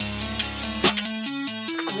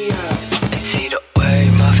Zero Way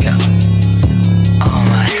Mafia. Oh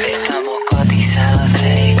my. Estamos cotizados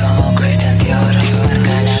de ahí como Christian Dior.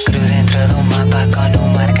 Marca la cruz dentro de un mapa con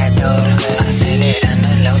un marcador. Acelerando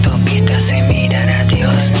en la autopista sin mirar a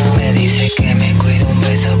Dios. Me dice que me cuido, un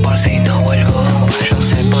beso por si no vuelvo. Yo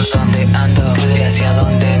sé por dónde ando y hacia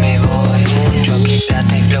dónde me voy. Yo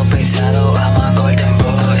quítate y flow pesado, I'm a golden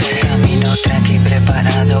boy. Camino tranqui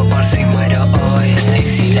preparado por si muero hoy. Y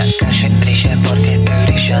si la calle brilla es porque estoy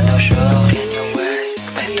brillando yo.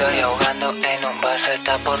 Me estoy ahogando en un vaso,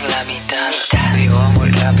 está por la mitad. Vivo muy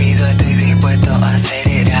rápido, estoy dispuesto a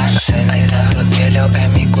acelerar. Se nota el hielo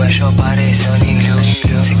en mi cuello, parece un iglú.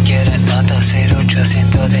 Si quieren nota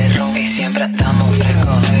 0800 de rum.